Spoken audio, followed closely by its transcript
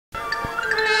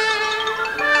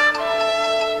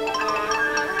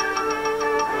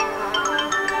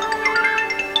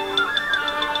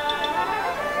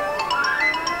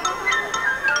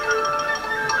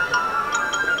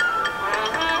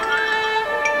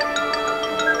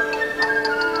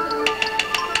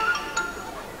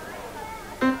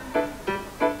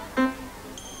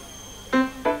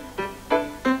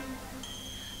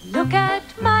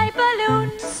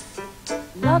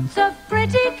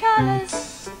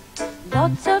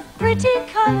lots of pretty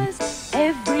colors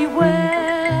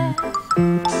everywhere.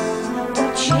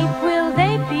 What shape will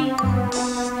they be?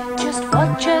 Just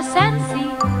watch us and see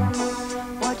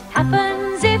what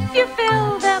happens if you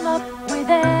fill them up with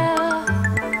air.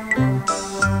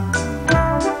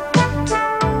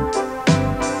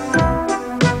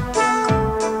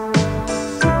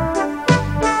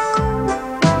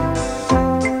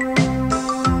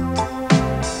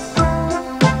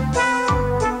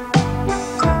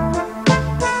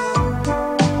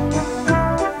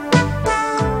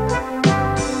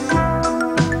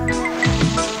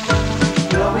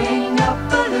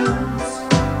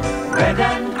 Red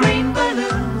and green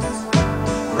balloons,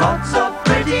 lots of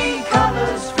pretty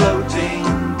colors floating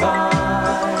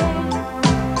by.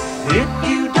 If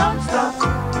you don't stop,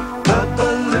 the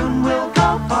balloon will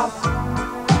go pop,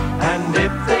 and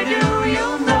if they do,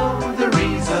 you'll know the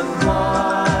reason why.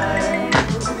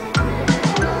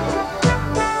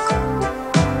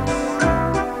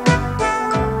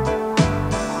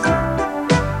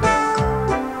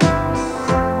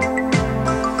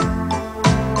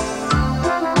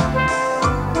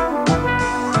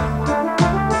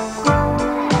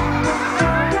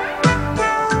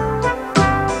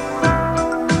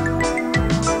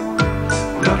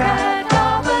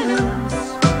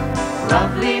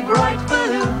 Lovely bright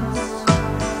balloons,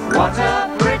 what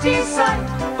a pretty sight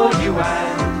for you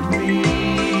and me.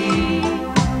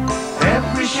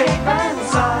 Every shape and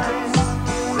size,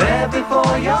 there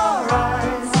before your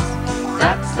eyes,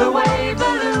 that's the way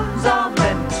balloons are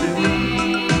meant to be.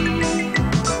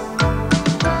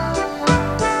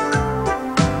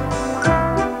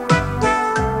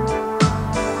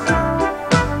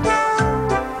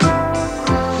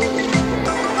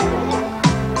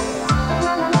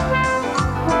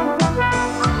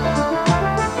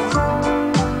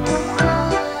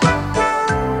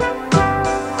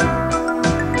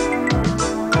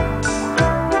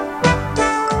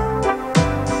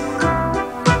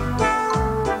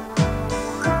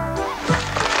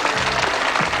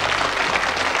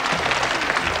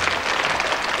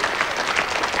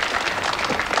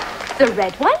 The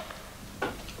red one?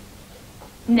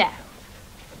 No.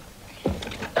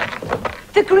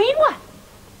 The green one?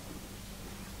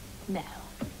 No.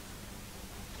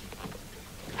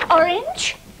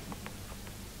 Orange?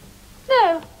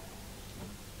 No.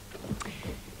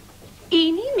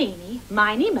 Eeny, meeny,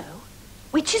 miny, mo.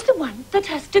 Which is the one that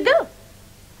has to go?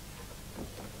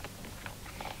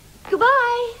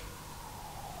 Goodbye.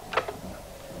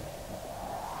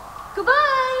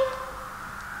 Goodbye.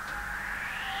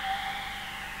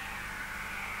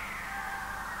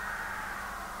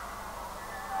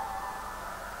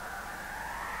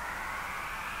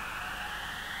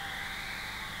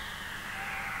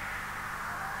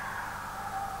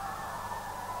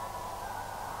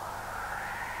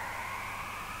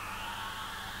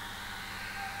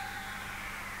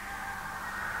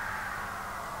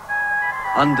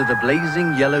 Under the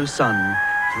blazing yellow sun,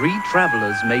 3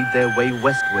 travelers made their way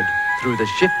westward through the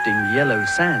shifting yellow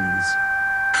sands.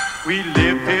 We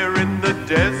live here in the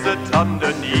desert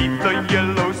underneath the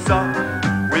yellow sun,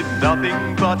 with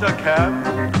nothing but a cap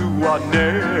to our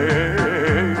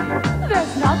name.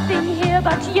 There's nothing here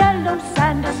but yellow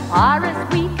sand as far as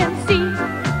we can see.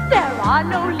 There are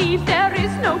no leaves, there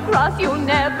is no grass, you'll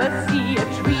never see a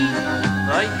tree.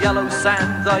 The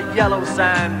yellow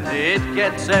sand, it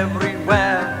gets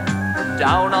everywhere.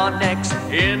 Down our necks,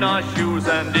 In our shoes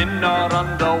and in our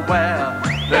underwear.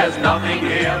 there's nothing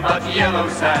here but yellow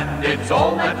sand, it's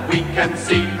all that we can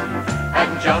see.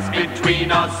 And just between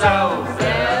ourselves,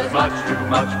 there's much too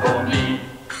much for me.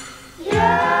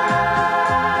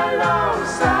 Yellow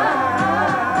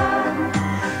sand,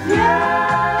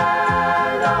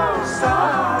 yellow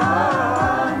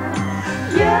sand,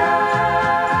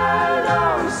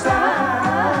 yellow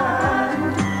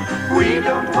sand. We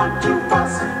don't want to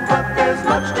fuss, but there's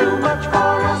much too much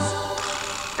for us.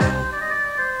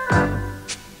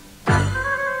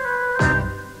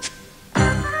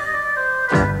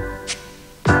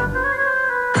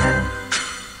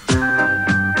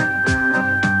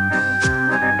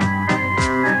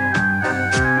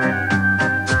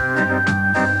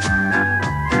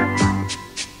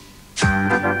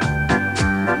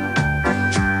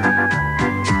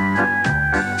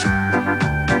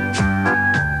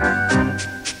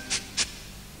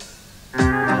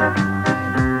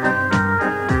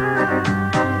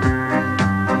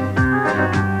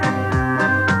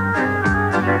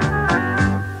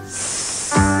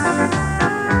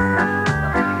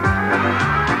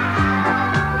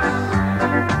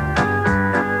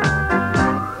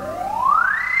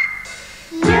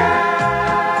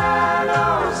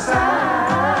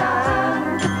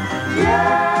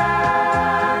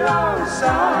 Yellow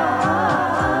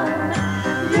sun,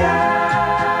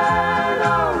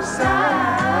 yellow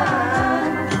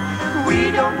sand.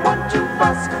 We don't want to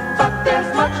fuss, but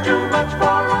there's much too much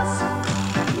for us.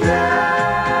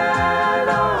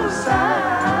 Yellow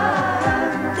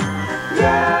sand,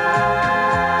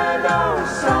 yellow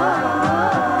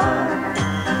sun,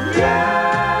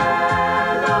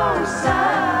 yellow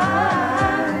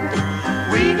sand.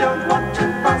 We don't want to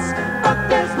fuss, but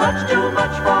there's much too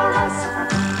much for us.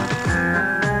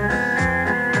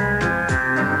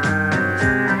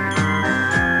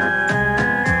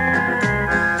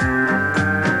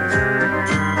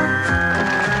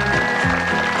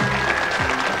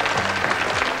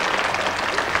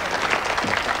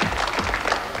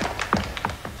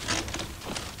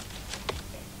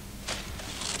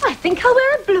 I think I'll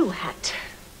wear a blue hat.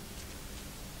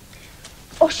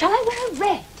 Or shall I wear a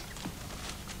red?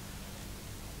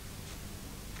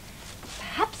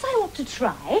 Perhaps I ought to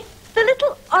try the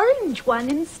little orange one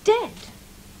instead.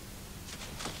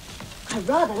 I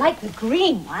rather like the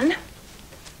green one.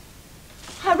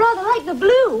 I rather like the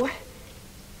blue.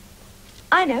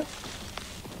 I know.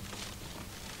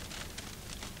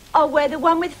 I'll wear the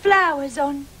one with flowers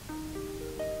on.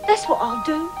 That's what I'll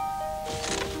do.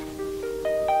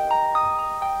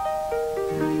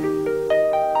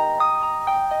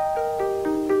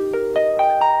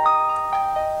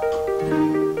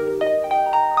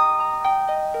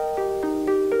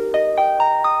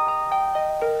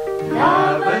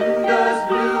 Lavender's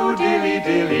blue, dilly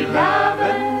dilly,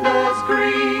 lavender's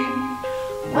green.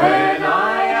 When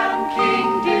I am king,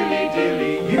 dilly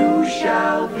dilly, you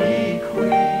shall be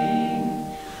queen.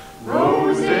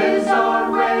 Roses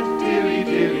are red, dilly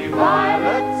dilly,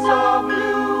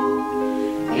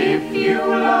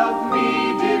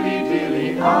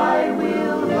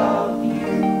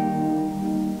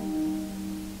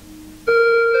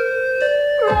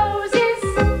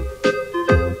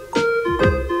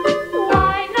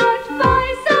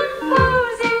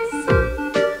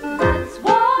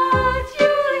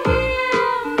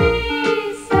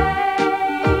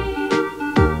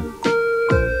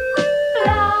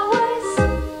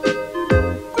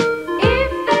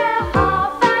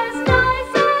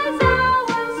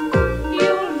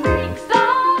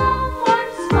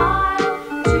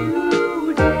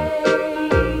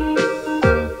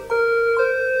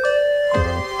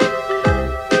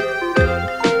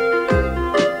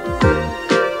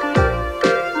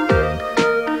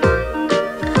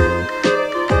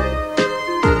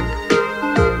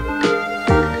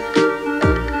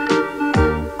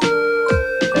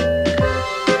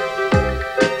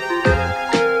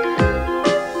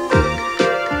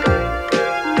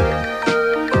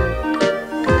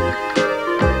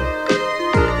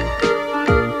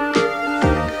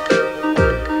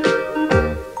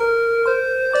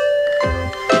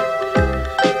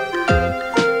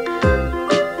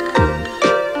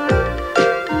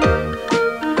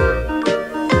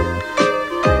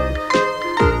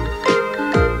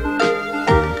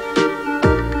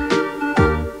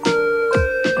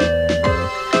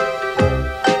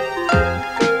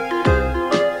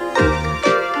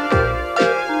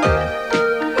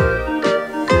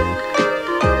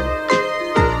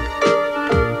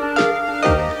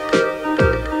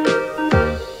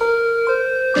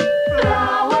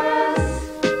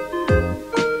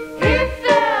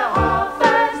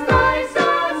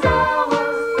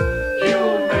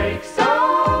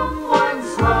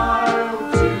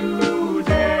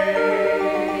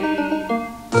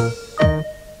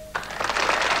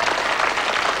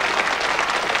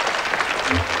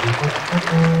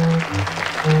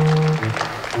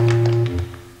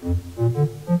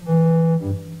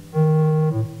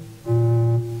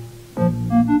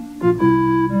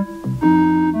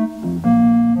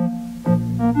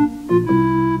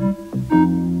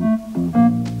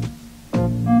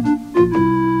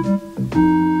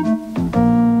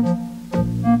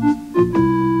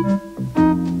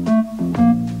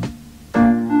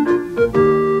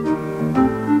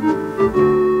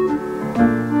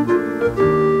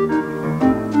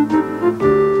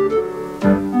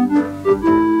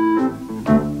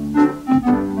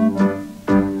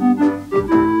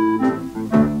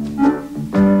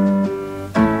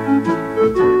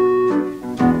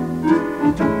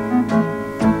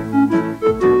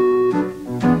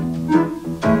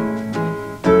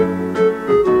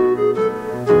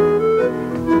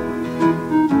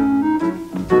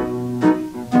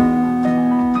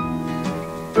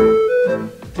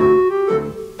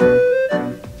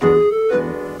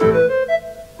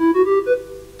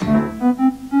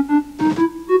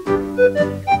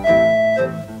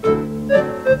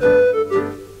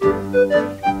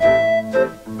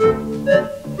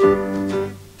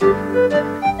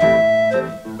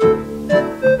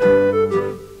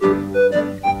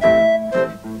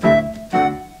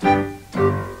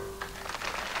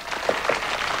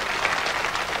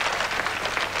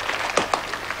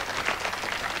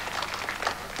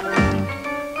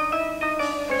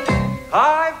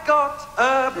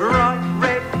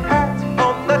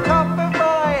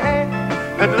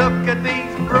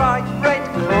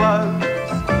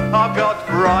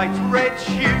 bright red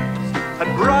shoes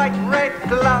and bright red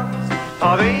gloves.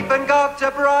 I've even got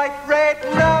a bright red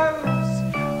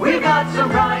nose. We've got some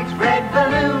bright red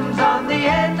balloons on the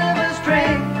end of a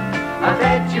string. I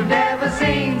bet you've never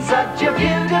seen such a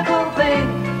beautiful thing.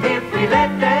 If we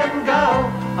let them go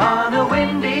on a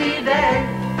windy day,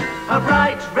 our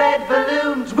bright red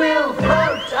balloons will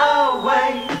float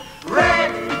away.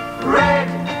 Red, red,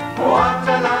 what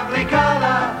a lovely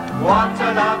colour, what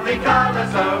a lovely colour,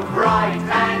 so bright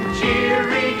and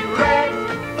cheery. Red,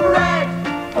 red,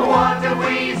 what have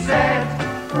we said?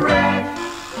 Red,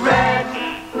 red,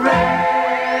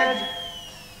 red.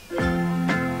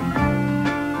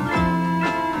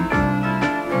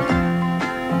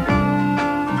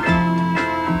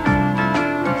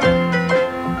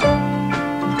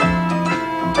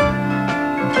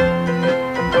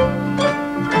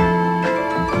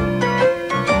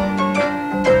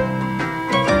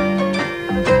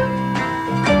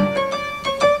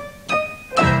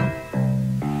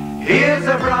 Here's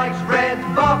a bright red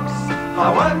box, I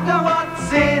wonder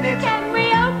what's in it. Can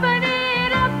we open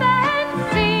it up and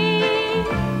see?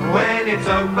 When it's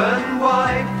open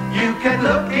wide, you can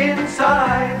look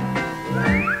inside.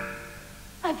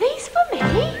 Are these for me?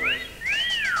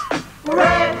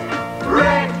 Red,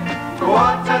 red,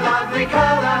 what a lovely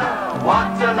colour,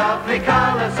 what a lovely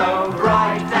colour, so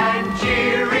bright and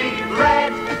cheery.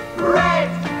 Red, red,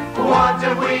 what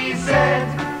have we said?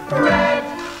 Red,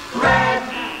 red,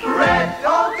 red,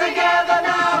 all together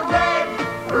now. Red,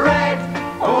 red,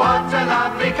 what a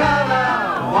lovely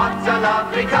colour, what a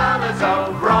lovely colour,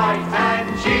 so bright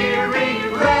and cheery.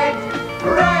 Red,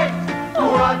 red,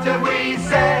 what have we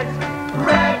said?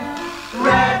 Red,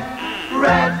 red,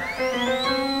 red.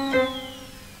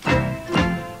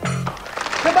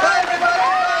 Goodbye,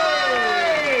 everybody!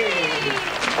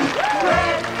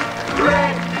 Red,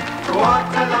 red, what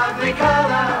a lovely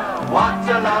colour, what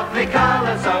a lovely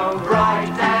colour, so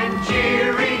bright and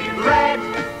cheery. Red,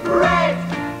 red,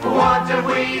 what have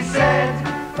we said?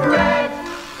 Red.